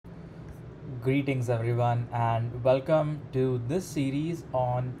Greetings everyone and welcome to this series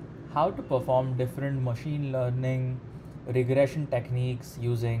on how to perform different machine learning regression techniques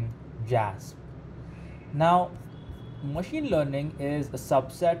using JASP. Now, machine learning is a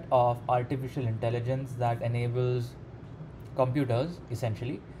subset of artificial intelligence that enables computers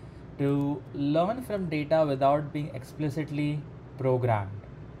essentially to learn from data without being explicitly programmed.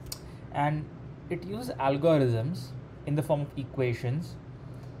 And it uses algorithms in the form of equations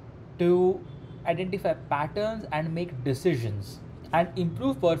to identify patterns and make decisions and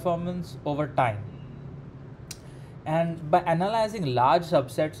improve performance over time. And by analyzing large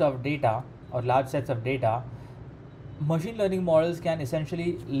subsets of data or large sets of data, machine learning models can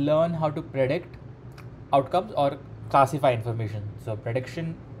essentially learn how to predict outcomes or classify information. So,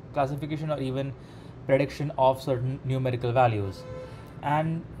 prediction, classification, or even prediction of certain numerical values.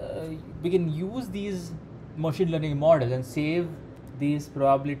 And we can use these machine learning models and save these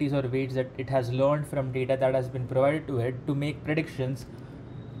probabilities or weights that it has learned from data that has been provided to it to make predictions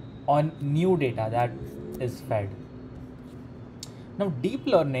on new data that is fed. Now, deep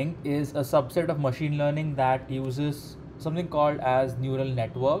learning is a subset of machine learning that uses something called as neural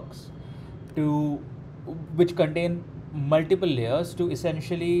networks to which contain multiple layers to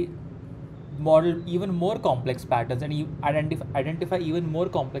essentially model even more complex patterns and identify even more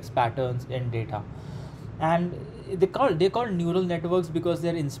complex patterns in data. And they're called neural networks because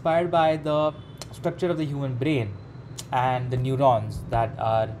they're inspired by the structure of the human brain and the neurons that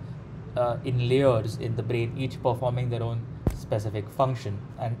are in layers in the brain, each performing their own specific function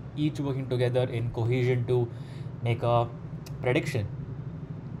and each working together in cohesion to make a prediction.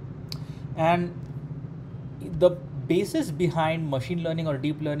 And the basis behind machine learning or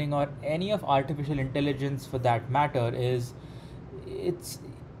deep learning or any of artificial intelligence for that matter is, it's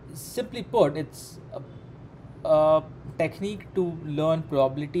simply put, it's a technique to learn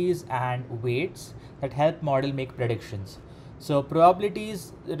probabilities and weights that help model make predictions. So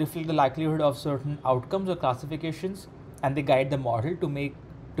probabilities reflect the likelihood of certain outcomes or classifications, and they guide the model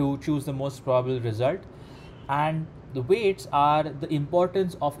to choose the most probable result. And the weights are the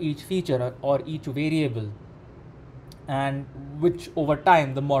importance of each feature or each variable, and which over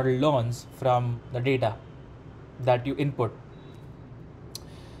time the model learns from the data that you input.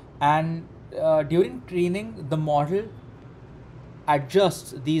 And during training, the model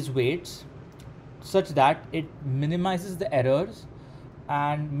adjusts these weights such that it minimizes the errors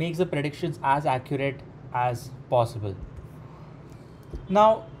and makes the predictions as accurate as possible.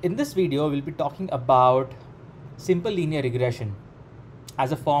 Now, in this video, we'll be talking about simple linear regression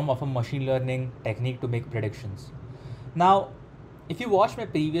as a form of a machine learning technique to make predictions. Now, if you watch my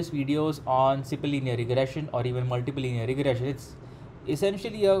previous videos on simple linear regression or even multiple linear regression, it's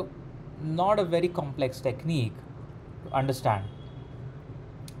essentially not a very complex technique to understand.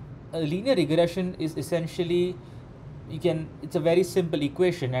 A linear regression is essentially, it's a very simple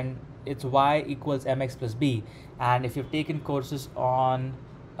equation, and it's y equals mx plus b. And if you've taken courses on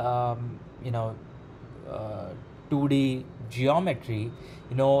 2D geometry,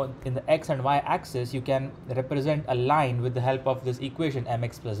 in the x and y axis you can represent a line with the help of this equation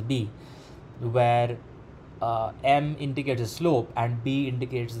mx plus b, where m indicates the slope and b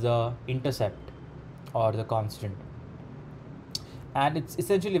indicates the intercept or the constant. And it's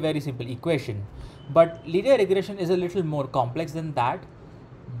essentially a very simple equation. But linear regression is a little more complex than that,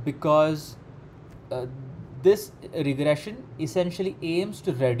 because this regression essentially aims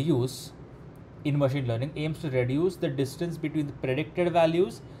to reduce the distance between the predicted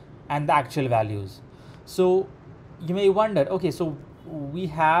values and the actual values. So you may wonder, okay, so we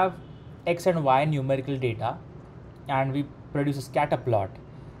have x and y numerical data and we produce a scatter plot,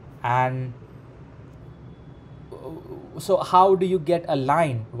 and so how do you get a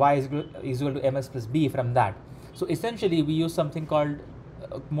line y is equal to mx plus b from that? So essentially we use something called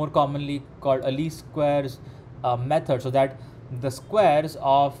more commonly called a least squares method, so that the squares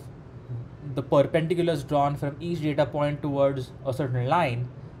of the perpendiculars drawn from each data point towards a certain line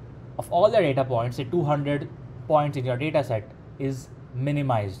of all the data points, say 200 points in your data set, is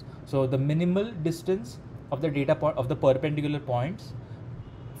minimized. So the minimal distance of the data point of the perpendicular points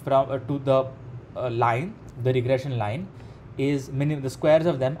from to the line, the regression line, is the squares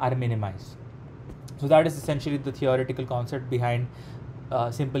of them are minimized. So that is essentially the theoretical concept behind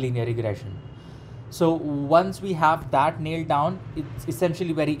simple linear regression. So once we have that nailed down, it's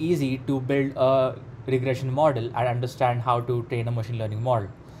essentially very easy to build a regression model and understand how to train a machine learning model.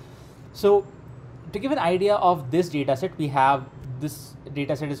 So to give an idea of this dataset, we have this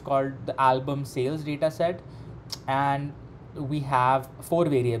dataset is called the album sales dataset, and we have 4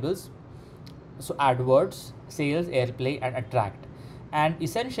 variables. So AdWords, sales, airplay, and attract. And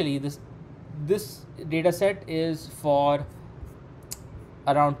essentially this this data set is for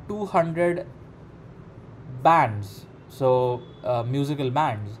around 200 bands, so musical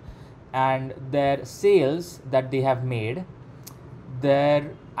bands, and their sales that they have made,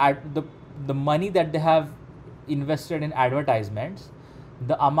 their the money that they have invested in advertisements,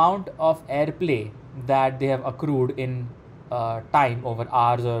 the amount of airplay that they have accrued in time over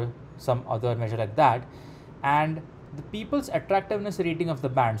hours or some other measure like that, and the people's attractiveness rating of the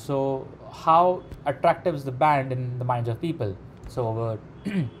band. So how attractive is the band in the minds of people? So over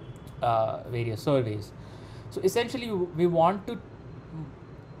various surveys. So essentially, we want to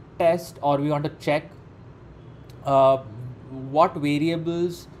test, or we want to check uh, what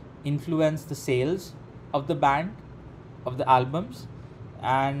variables influence the sales of the band, of the albums,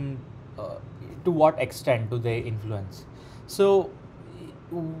 and to what extent do they influence. So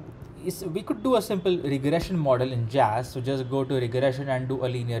we could do a simple regression model in JASP. So just go to regression and do a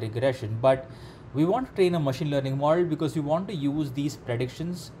linear regression, but we want to train a machine learning model because we want to use these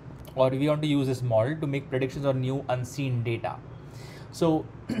predictions, or we want to use this model to make predictions on new unseen data. So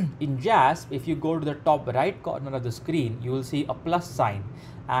in JASP, if you go to the top right corner of the screen, you will see a plus sign,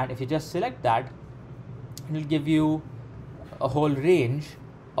 and if you just select that, it will give you a whole range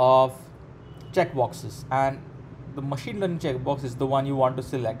of checkboxes, and the machine learning checkbox is the one you want to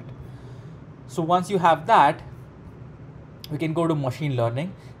select. So once you have that, we can go to machine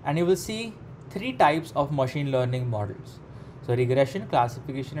learning, and you will see three types of machine learning models. So regression,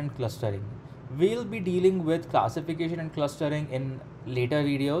 classification, and clustering. We'll be dealing with classification and clustering in later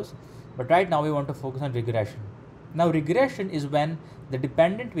videos, but right now we want to focus on regression. Now regression is when the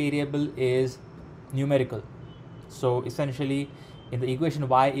dependent variable is numerical. So essentially, in the equation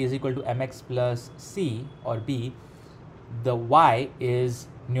y is equal to mx plus c or b, the y is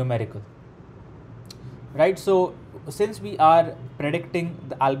numerical, right? So since we are predicting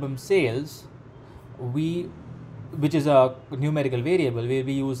the album sales, which is a numerical variable, we'll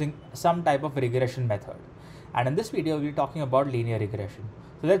be using some type of regression method. And in this video, we'll be talking about linear regression.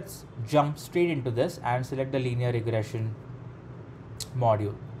 So let's jump straight into this and select the linear regression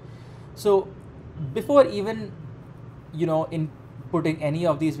module. So before even, in putting any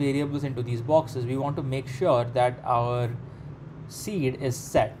of these variables into these boxes, we want to make sure that our seed is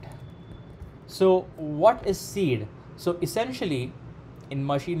set. So what is seed? So essentially, in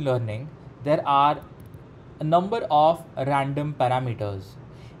machine learning, there are a number of random parameters,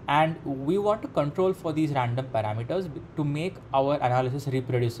 and we want to control for these random parameters to make our analysis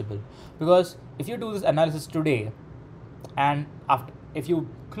reproducible. Because if you do this analysis today, and if you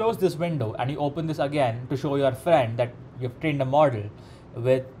close this window and you open this again to show your friend that you've trained a model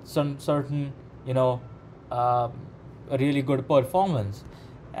with some certain, a really good performance,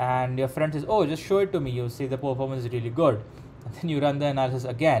 and your friend says, oh, just show it to me, you see the performance is really good, and then you run the analysis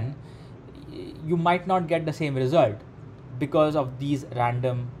again, you might not get the same result because of these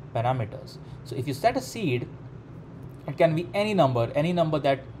random parameters. So if you set a seed, it can be any number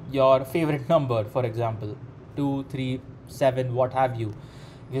that your favorite number, for example 2, 3, 7, what have you.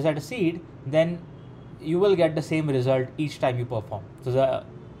 If you set a seed, then you will get the same result each time you perform. So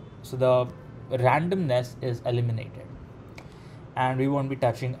the randomness is eliminated, and we won't be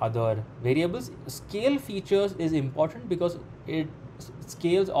touching other variables. Scale features is important because it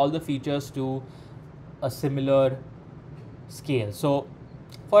scales all the features to a similar scale. So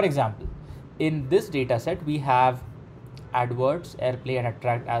for example, in this data set, we have adverts, airplay, and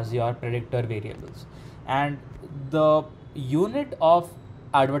attract as your predictor variables, and the unit of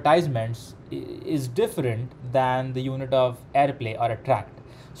advertisements is different than the unit of airplay or attract.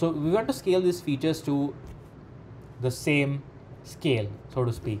 So we want to scale these features to the same scale, so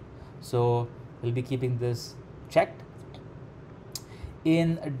to speak. So we'll be keeping this checked.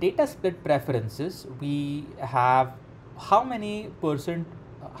 In data split preferences, we have how many percent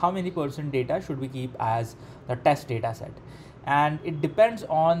data should we keep as the test data set, and it depends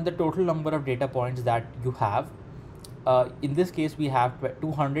on the total number of data points that you have. In this case, we have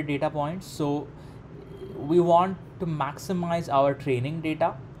 200 data points, so we want to maximize our training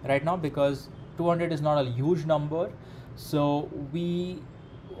data right now because 200 is not a huge number. So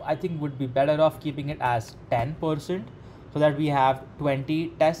I think would be better off keeping it as 10%, so that we have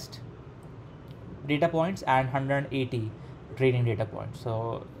 20 test data points and 180 training data points.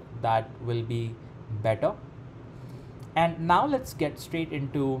 So that will be better. And now let's get straight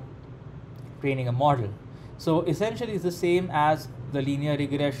into training a model. So essentially it's the same as the linear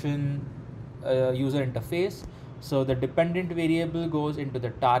regression user interface. So the dependent variable goes into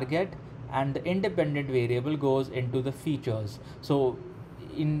the target and the independent variable goes into the features. So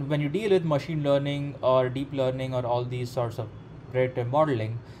when you deal with machine learning or deep learning or all these sorts of predictive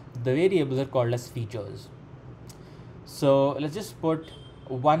modeling, the variables are called as features. So let's just put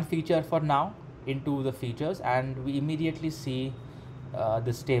one feature for now into the features, and we immediately see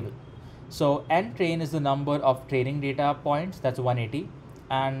this table. So n train is the number of training data points, that's 180,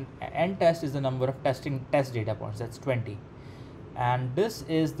 and n test is the number of test data points, that's 20. And this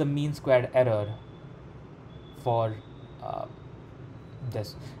is the mean squared error for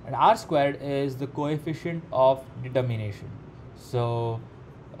this, and r squared is the coefficient of determination. So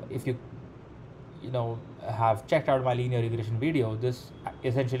if you have checked out my linear regression video, this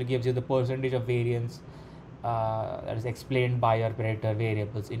essentially gives you the percentage of variance that is explained by your predictor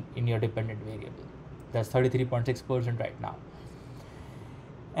variables in your dependent variable. That's 33.6% right now.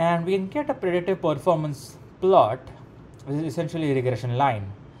 And we can get a predictive performance plot, which is essentially a regression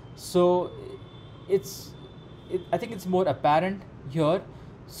line. So I think it's more apparent here.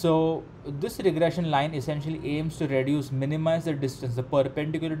 So this regression line essentially aims to minimize the distance, the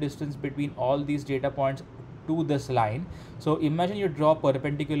perpendicular distance between all these data points to this line. So imagine you draw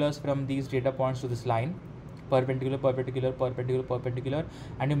perpendiculars from these data points to this line, perpendicular, perpendicular, perpendicular, perpendicular,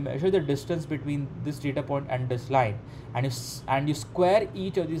 and you measure the distance between this data point and this line, and you square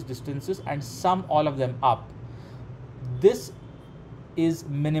each of these distances and sum all of them up. This is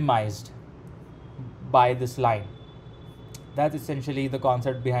minimized by this line. That's essentially the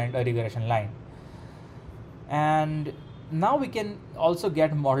concept behind a regression line. And now we can also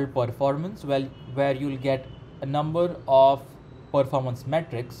get model performance, where you'll get a number of performance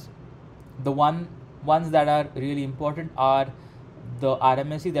metrics. The ones that are really important are the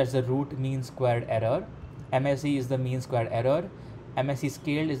RMSE, that's the root mean squared error. MSE is the mean squared error. MSE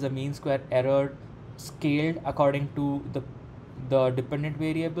scaled is the mean squared error scaled according to the dependent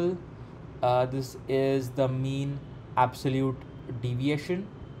variable. This is the mean absolute deviation.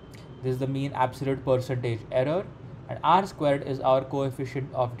 This is the mean absolute percentage error, and r squared is our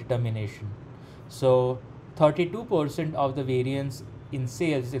coefficient of determination. So 32% of the variance in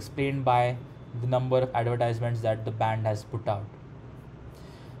sales is explained by the number of advertisements that the band has put out.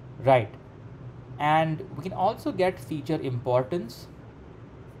 Right. And we can also get feature importance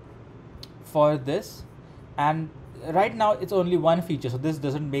for this, and right now it's only one feature, so this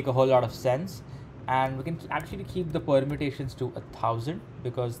doesn't make a whole lot of sense. And we can actually keep the permutations to 1,000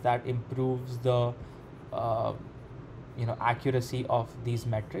 because that improves the accuracy of these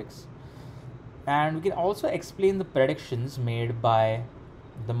metrics. And we can also explain the predictions made by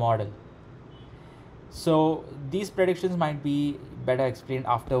the model. So these predictions might be better explained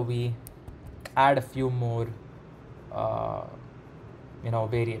after we add a few more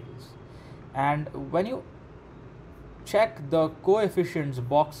variables. And when you check the coefficients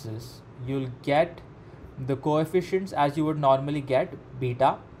boxes, you'll get the coefficients as you would normally get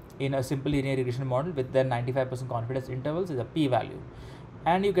beta in a simple linear regression model with their 95% confidence intervals is a p-value,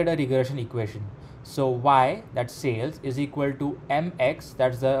 and you get a regression equation. So y, that's sales, is equal to mx,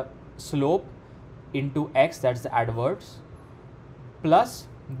 that's the slope, into x, that's the adverse, plus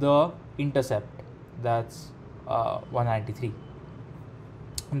the intercept, that's 193,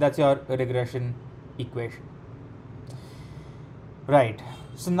 and that's your regression equation. Right.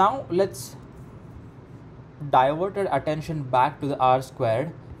 So now let's divert our attention back to the r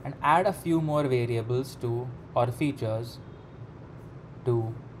squared and add a few more variables or features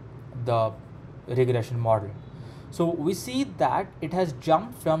to the regression model. So we see that it has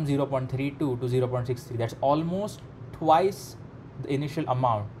jumped from 0.32 to 0.63. That's almost twice the initial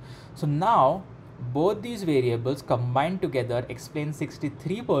amount. So now both these variables combined together explain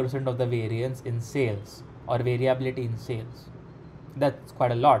 63% of the variance in sales or variability in sales. That's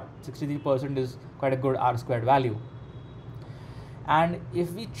quite a lot. 63% is quite a good r squared value. And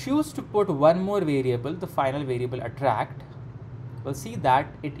if we choose to put one more variable, the final variable attract, we'll see that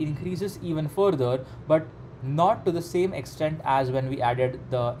it increases even further, but not to the same extent as when we added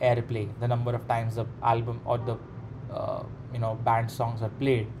the airplay, the number of times the album or the band songs are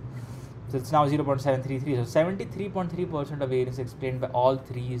played. So it's now 0.733. So 73.3% of variance explained by all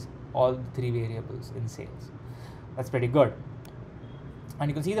three variables in sales. That's pretty good. And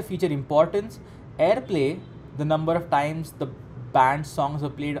you can see the feature importance. Airplay, the number of times the band songs were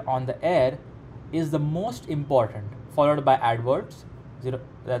played on the air, is the most important, followed by adverts,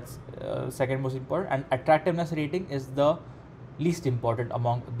 that's second most important, and attractiveness rating is the least important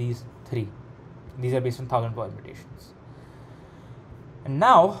among these three. These are based on 1,000 permutations. And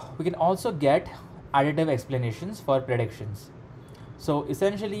now we can also get additive explanations for predictions. So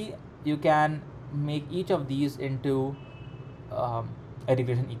essentially you can make each of these into a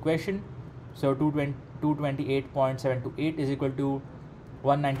regression equation. So 228.728 is equal to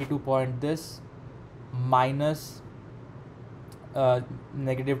 192 point this minus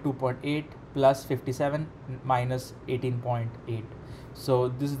negative 2.8 plus 57 minus 18.8. So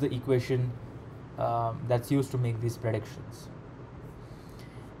this is the equation that's used to make these predictions.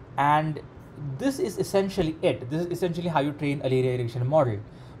 And this is essentially it. This is essentially how you train a linear regression model.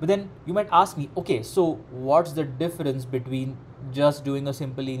 But then you might ask me, okay, so what's the difference between just doing a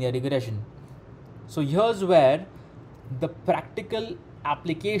simple linear regression? So here's where the practical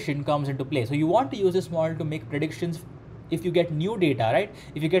application comes into play. So you want to use this model to make predictions if you get new data, right?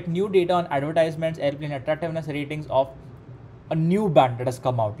 If you get new data on advertisements, airplane attractiveness ratings of a new band that has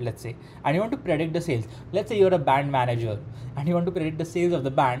come out, let's say, and you want to predict the sales. Let's say you're a band manager and you want to predict the sales of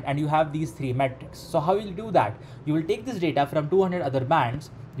the band, and you have these three metrics. So how will you do that? You will take this data from 200 other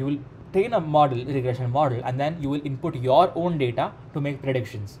bands, you will train a model, regression model, and then you will input your own data to make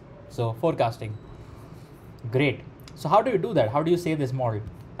predictions. So forecasting. Great. So how do you do that? How do you save this model?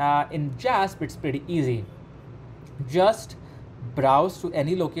 In JASP, it's pretty easy. Just browse to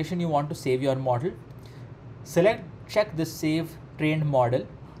any location you want to save your model, check the save trained model,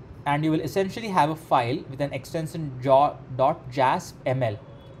 and you will essentially have a file with an extension .jaspml.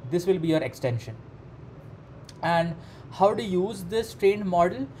 This will be your extension. And how to use this trained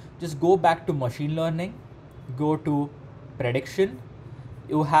model? Just go back to machine learning, go to prediction.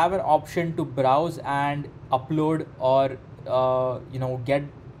 You have an option to browse and upload or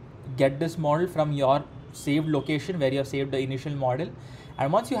get this model from your saved location where you have saved the initial model.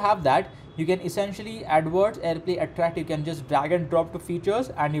 And once you have that, you can essentially AdWords, Airplay, Attract, you can just drag and drop to features,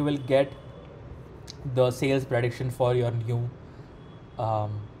 and you will get the sales prediction for your new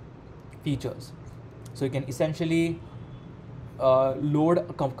features. So you can essentially load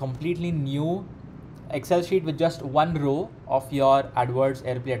a completely new Excel sheet with just one row of your AdWords,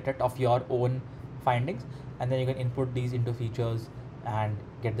 Airplay, Attract of your own findings, and then you can input these into features and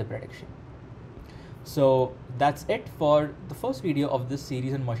get the prediction. So that's it for the first video of this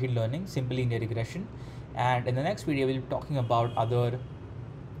series on machine learning, simple linear regression. And in the next video, we'll be talking about the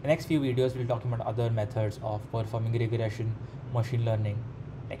next few videos, we'll be talking about other methods of performing regression, machine learning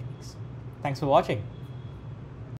techniques. Thanks for watching.